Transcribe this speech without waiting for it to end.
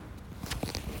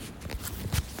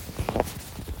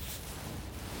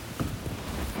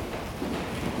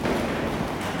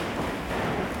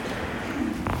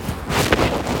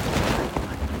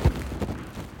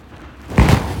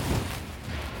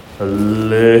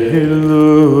Alleluia,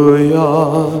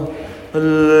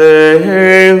 Alleluia,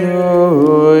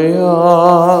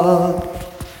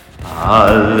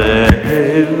 Alleluia,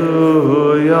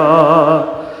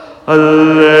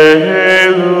 Alleluia.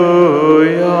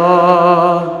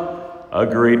 A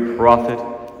great prophet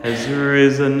has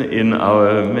risen in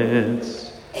our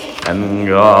midst, and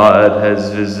God has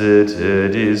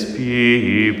visited his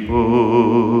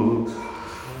people.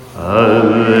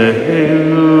 Alleluia,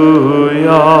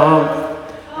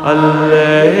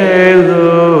 Alleluia.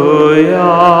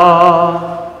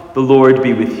 The Lord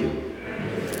be with you.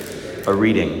 A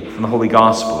reading from the Holy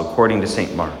Gospel according to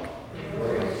St. Mark.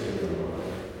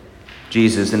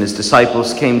 Jesus and his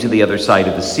disciples came to the other side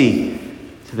of the sea,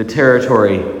 to the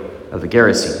territory of the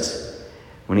Gerasenes.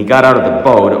 When he got out of the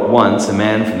boat, at once a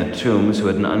man from the tombs who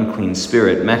had an unclean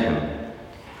spirit met him.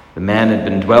 The man had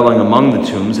been dwelling among the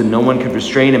tombs, and no one could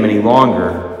restrain him any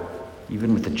longer,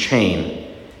 even with a chain.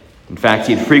 In fact,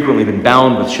 he had frequently been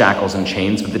bound with shackles and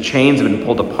chains, but the chains had been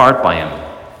pulled apart by him,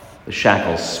 the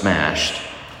shackles smashed,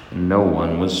 and no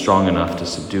one was strong enough to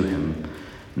subdue him.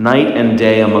 Night and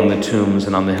day among the tombs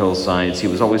and on the hillsides, he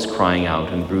was always crying out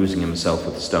and bruising himself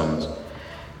with stones.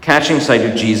 Catching sight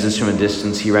of Jesus from a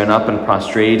distance, he ran up and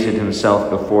prostrated himself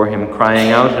before him,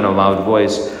 crying out in a loud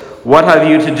voice, "What have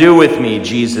you to do with me,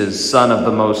 Jesus, Son of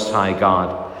the Most High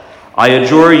God? I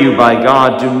adjure you by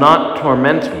God, do not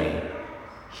torment me."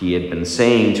 He had been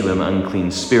saying to him,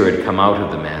 "Unclean spirit, come out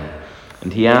of the man."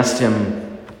 And he asked him,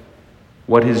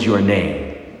 "What is your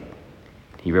name?"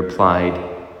 He replied,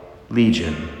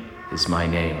 "Legion is my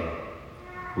name.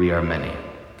 We are many."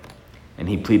 And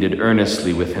he pleaded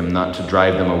earnestly with him not to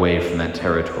drive them away from that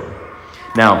territory.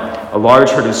 Now, a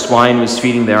large herd of swine was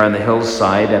feeding there on the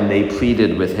hillside, and they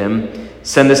pleaded with him,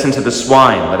 "Send us into the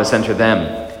swine, let us enter them."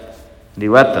 And he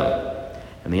let them.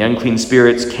 And the unclean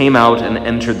spirits came out and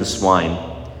entered the swine.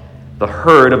 The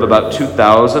herd of about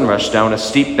 2,000 rushed down a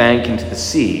steep bank into the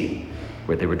sea,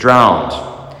 where they were drowned.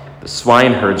 The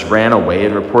swineherds ran away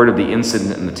and reported the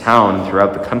incident in the town and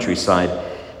throughout the countryside,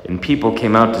 and people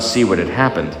came out to see what had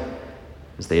happened.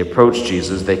 As they approached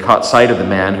Jesus, they caught sight of the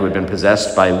man who had been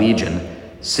possessed by Legion,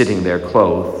 sitting there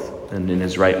clothed and in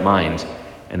his right mind,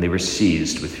 and they were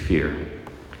seized with fear.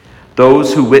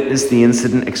 Those who witnessed the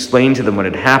incident explained to them what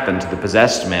had happened to the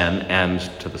possessed man and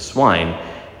to the swine.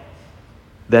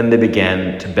 Then they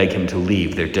began to beg him to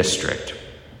leave their district.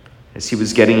 As he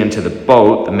was getting into the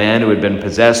boat, the man who had been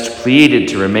possessed pleaded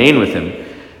to remain with him,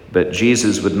 but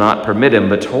Jesus would not permit him,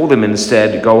 but told him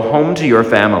instead, "Go home to your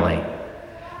family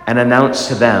and announce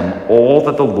to them all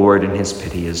that the Lord in his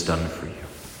pity has done for you."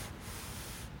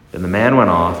 Then the man went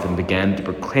off and began to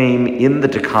proclaim in the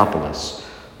Decapolis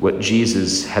what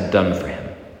Jesus had done for him.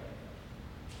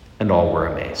 And all were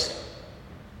amazed.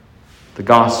 The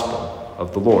Gospel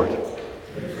of the Lord.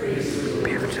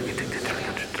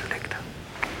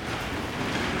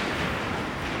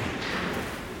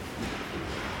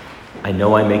 I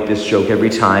know I make this joke every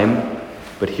time,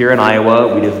 but here in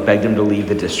Iowa, we'd have begged him to leave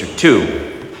the district too.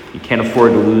 You can't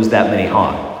afford to lose that many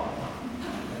hogs.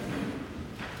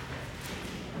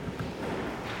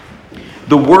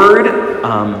 The word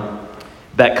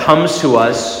that comes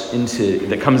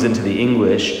into the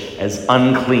English as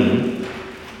unclean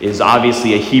is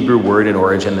obviously a Hebrew word in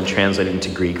origin that translated into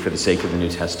Greek for the sake of the New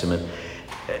Testament.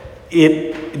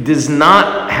 It does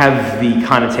not have the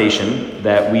connotation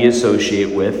that we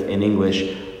associate with in English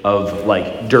of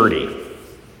like dirty.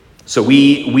 So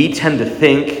we tend to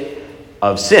think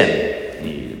of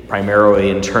sin primarily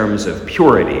in terms of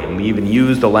purity, and we even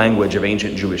use the language of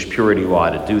ancient Jewish purity law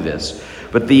to do this.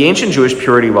 But the ancient Jewish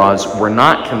purity laws were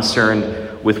not concerned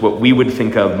with what we would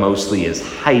think of mostly as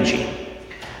hygiene.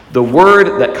 The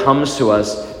word that comes to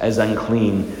us as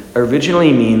unclean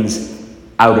originally means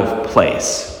out of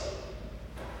place.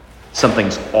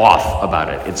 Something's off about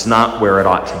it. It's not where it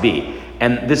ought to be.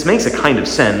 And this makes a kind of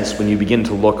sense when you begin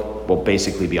to look, well,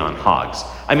 basically beyond hogs.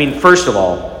 I mean, first of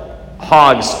all,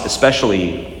 hogs,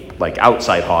 especially like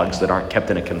outside hogs that aren't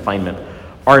kept in a confinement,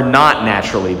 are not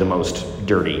naturally the most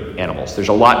dirty animals. There's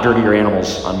a lot dirtier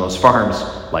animals on most farms,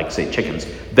 like, say, chickens,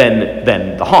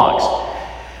 than the hogs.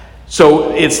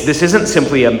 So this isn't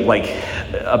simply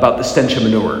about the stench of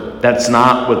manure. That's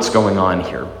not what's going on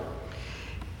here.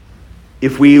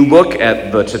 If we look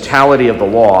at the totality of the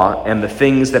law and the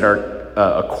things that are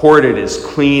accorded as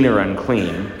clean or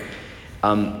unclean,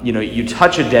 you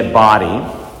touch a dead body,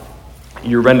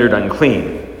 you're rendered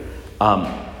unclean.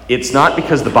 It's not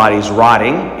because the body's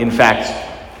rotting. In fact,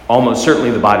 almost certainly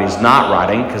the body's not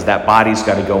rotting because that body's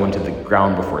got to go into the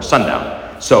ground before sundown.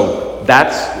 So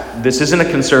this isn't a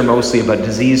concern mostly about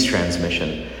disease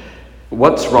transmission.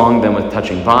 What's wrong then with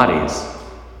touching bodies?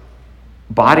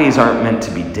 Bodies aren't meant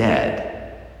to be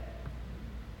dead.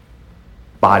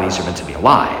 Bodies are meant to be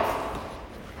alive.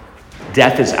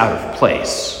 Death is out of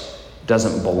place,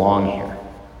 doesn't belong here.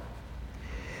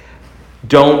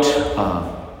 Don't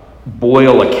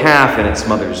boil a calf in its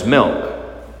mother's milk.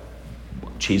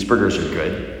 Cheeseburgers are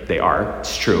good. They are.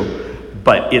 It's true.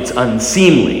 But it's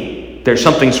unseemly. There's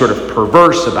something sort of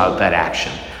perverse about that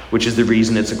action, which is the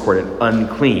reason it's accorded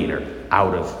unclean or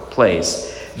out of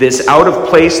place. This out of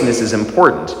placeness is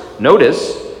important.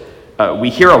 Notice, we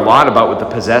hear a lot about what the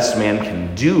possessed man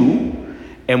can do,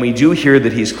 and we do hear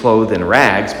that he's clothed in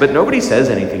rags, but nobody says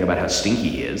anything about how stinky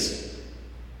he is.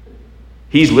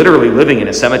 He's literally living in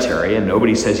a cemetery, and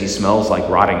nobody says he smells like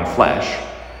rotting flesh.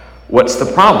 What's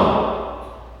the problem?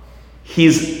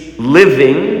 He's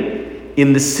living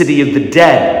in the city of the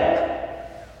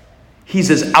dead.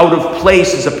 He's as out of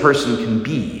place as a person can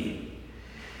be.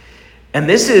 And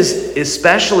this is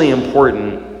especially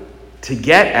important to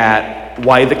get at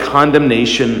why the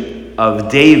condemnation of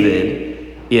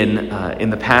David in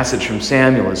the passage from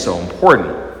Samuel is so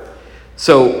important.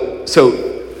 So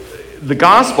the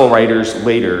gospel writers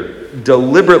later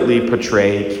deliberately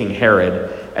portray King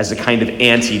Herod as a kind of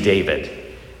anti-David.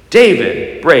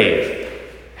 David, brave.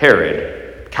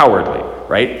 Herod, cowardly,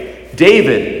 right?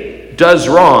 David does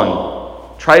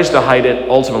wrong, tries to hide it,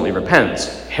 ultimately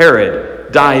repents.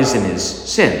 Herod dies in his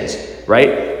sins, right?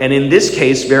 And in this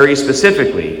case, very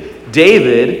specifically,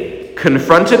 David,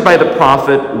 confronted by the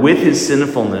prophet with his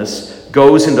sinfulness,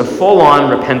 goes into full-on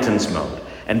repentance mode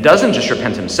and doesn't just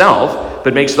repent himself,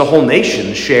 but makes the whole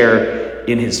nation share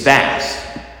in his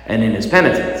fast and in his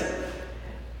penitence.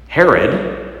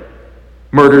 Herod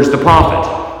murders the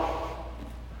prophet.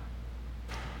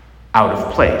 Out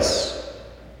of place.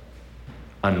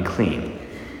 Unclean.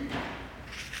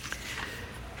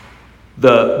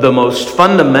 The most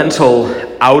fundamental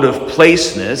out of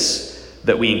placeness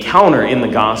that we encounter in the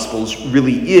Gospels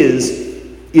really is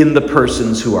in the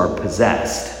persons who are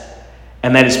possessed.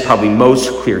 And that is probably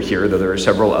most clear here, though there are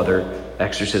several other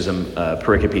exorcism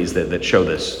pericopes that show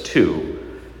this too.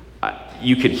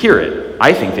 You could hear it.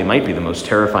 I think they might be the most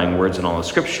terrifying words in all of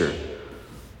Scripture.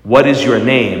 What is your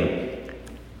name?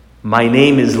 My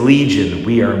name is Legion,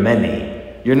 we are many.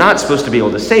 You're not supposed to be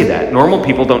able to say that. Normal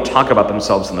people don't talk about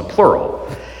themselves in the plural.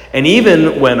 And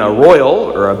even when a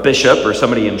royal or a bishop or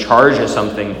somebody in charge of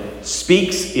something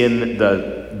speaks in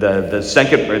the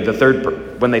second or the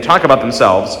third, when they talk about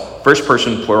themselves, first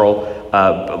person plural,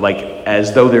 like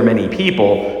as though they're many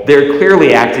people, they're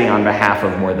clearly acting on behalf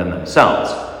of more than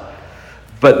themselves.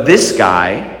 But this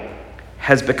guy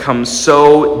has become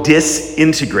so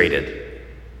disintegrated.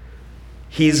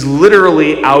 He's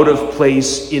literally out of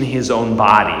place in his own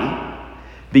body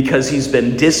because he's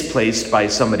been displaced by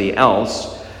somebody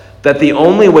else, that the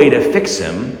only way to fix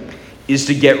him is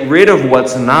to get rid of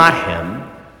what's not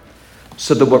him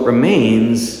so that what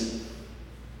remains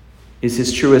is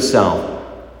his truest self.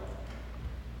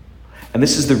 And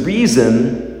this is the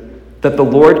reason that the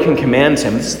Lord can command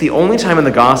him. This is the only time in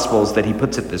the Gospels that he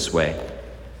puts it this way.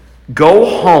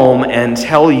 Go home and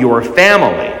tell your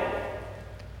family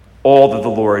all that the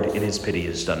Lord in his pity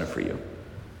has done for you.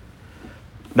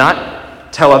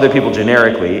 Not tell other people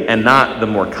generically, and not the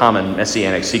more common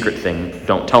messianic secret thing,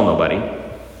 don't tell nobody,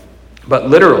 but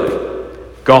literally,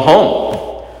 go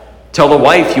home. Tell the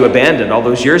wife you abandoned all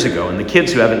those years ago and the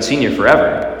kids who haven't seen you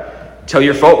forever. Tell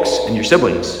your folks and your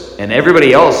siblings and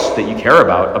everybody else that you care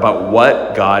about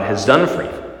what God has done for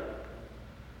you.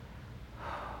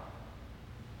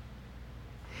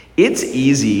 It's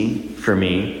easy for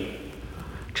me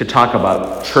to talk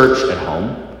about church at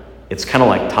home. It's kind of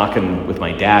like talking with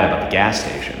my dad about the gas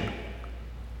station.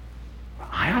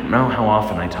 I don't know how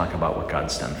often I talk about what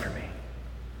God's done for me.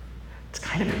 It's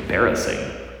kind of embarrassing.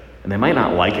 And they might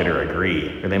not like it or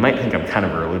agree, or they might think I'm kind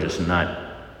of a religious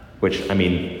nut, which, I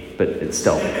mean, but it's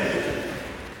still.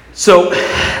 So,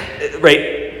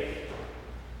 right,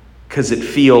 because it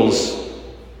feels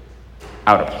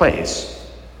out of place.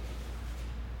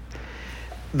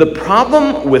 The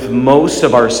problem with most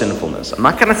of our sinfulness, I'm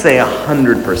not going to say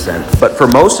 100%, but for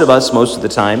most of us, most of the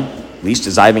time, at least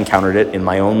as I've encountered it in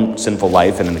my own sinful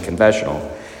life and in the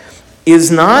confessional,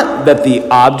 is not that the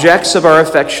objects of our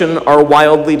affection are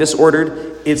wildly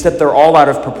disordered, it's that they're all out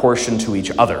of proportion to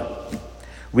each other.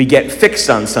 We get fixed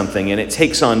on something and it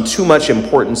takes on too much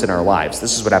importance in our lives.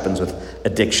 This is what happens with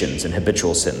addictions and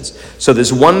habitual sins. So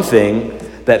there's one thing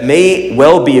that may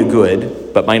well be a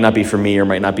good, but might not be for me or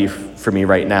might not be for me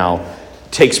right now,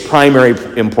 takes primary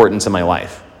importance in my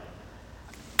life.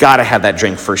 Gotta have that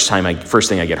drink first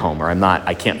thing I get home, or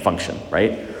I can't function,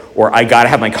 right? or I got to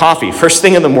have my coffee first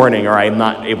thing in the morning, or I'm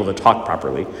not able to talk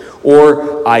properly,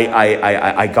 or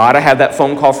I got to have that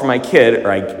phone call from my kid,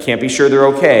 or I can't be sure they're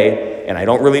okay, and I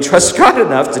don't really trust God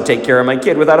enough to take care of my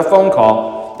kid without a phone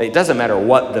call. It doesn't matter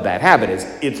what the bad habit is,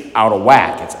 it's out of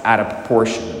whack, it's out of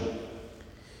proportion.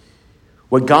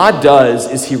 What God does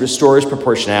is he restores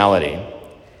proportionality.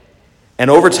 And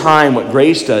over time, what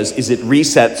grace does is it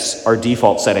resets our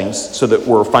default settings so that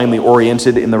we're finally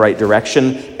oriented in the right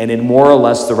direction and in more or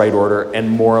less the right order and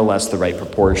more or less the right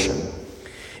proportion.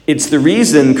 It's the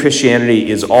reason Christianity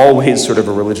is always sort of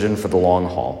a religion for the long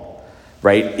haul,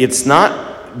 right? It's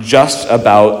not just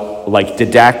about,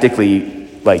 didactically,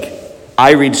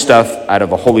 I read stuff out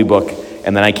of a holy book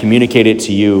and then I communicate it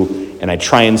to you and I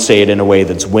try and say it in a way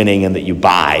that's winning and that you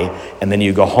buy, and then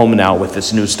you go home now with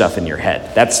this new stuff in your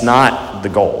head. That's not the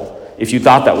goal. If you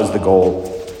thought that was the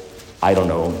goal, I don't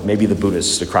know, maybe the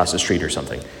Buddhists across the street or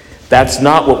something. That's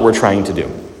not what we're trying to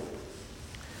do.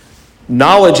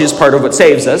 Knowledge is part of what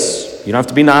saves us. You don't have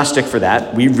to be Gnostic for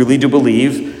that. We really do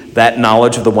believe that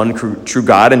knowledge of the one true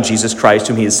God and Jesus Christ,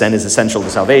 whom he has sent, is essential to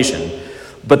salvation.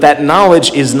 But that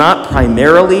knowledge is not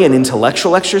primarily an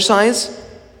intellectual exercise.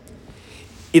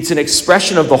 It's an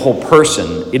expression of the whole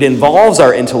person. It involves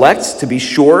our intellect, to be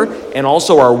sure, and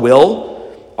also our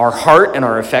will, our heart, and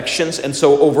our affections. And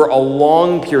so over a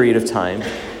long period of time,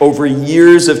 over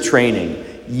years of training,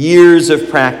 years of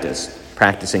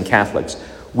practicing Catholics,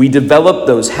 we develop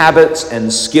those habits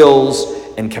and skills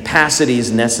and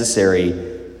capacities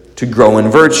necessary to grow in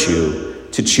virtue,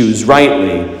 to choose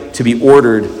rightly, to be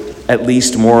ordered at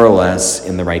least more or less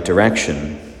in the right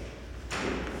direction.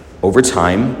 Over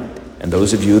time, and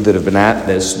those of you that have been at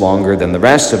this longer than the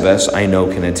rest of us, I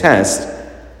know can attest,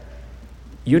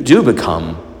 you do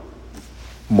become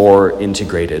more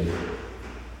integrated,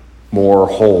 more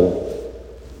whole,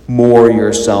 more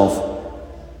yourself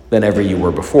than ever you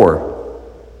were before.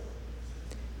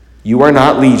 You are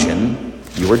not legion,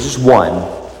 you are just one,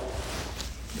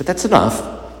 but that's enough.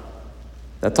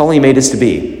 That's all he made us to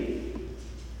be.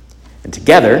 And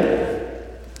together,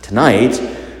 tonight,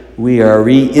 we are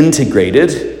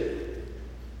reintegrated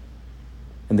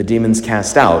and the demons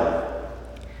cast out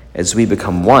as we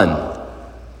become one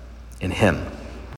in him.